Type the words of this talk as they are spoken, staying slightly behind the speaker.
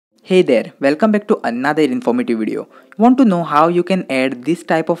Hey there, welcome back to another informative video. Want to know how you can add this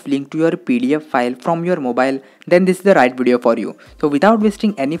type of link to your PDF file from your mobile? Then this is the right video for you. So without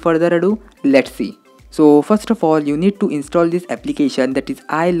wasting any further ado, let's see. So first of all, you need to install this application, that is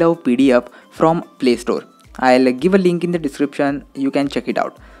I Love PDF from Play Store. I'll give a link in the description, you can check it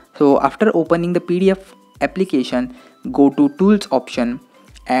out. So after opening the PDF application, go to Tools option,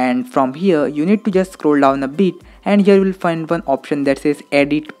 and from here you need to just scroll down a bit, and here you will find one option that says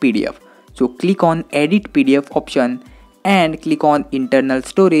Edit PDF. So click on Edit PDF option and click on Internal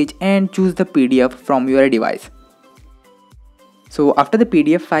Storage and choose the PDF from your device. So after the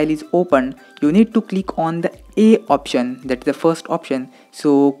PDF file is opened, you need to click on the A option, that is the first option.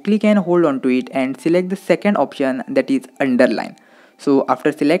 So click and hold on to it and select the second option, that is underline. So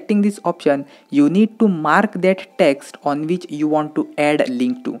after selecting this option, you need to mark that text on which you want to add a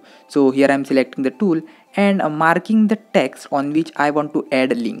link to. So here I am selecting the tool and marking the text on which I want to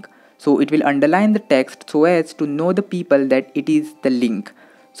add a link. So it will underline the text so as to know the people that it is the link.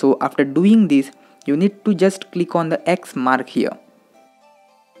 So after doing this, you need to just click on the X mark here.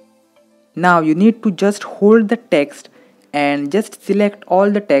 Now you need to just hold the text and just select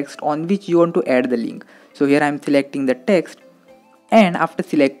all the text on which you want to add the link. So here I am selecting the text, and after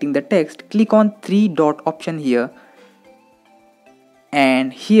selecting the text, click on three dot option here,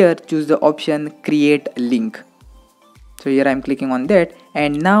 and here choose the option Create Link. So here I am clicking on that,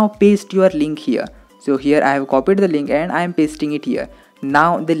 and now paste your link here. So here I have copied the link and I am pasting it here.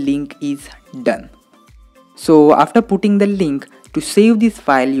 Now the link is done. So after putting the link, to save this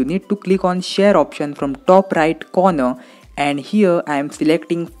file you need to click on Share option from top right corner, and here I am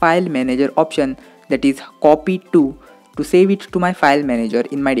selecting File Manager option, that is Copy to save it to my file manager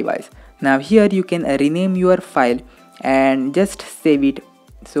in my device. Now here you can rename your file and just save it.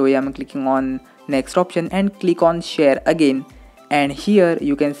 So I am clicking on next option and click on Share again, and here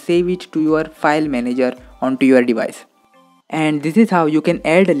you can save it to your file manager onto your device. And this is how you can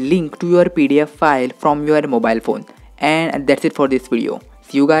add a link to your PDF file from your mobile phone. And that's it for this video.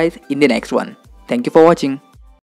 See you guys in the next one. Thank you for watching.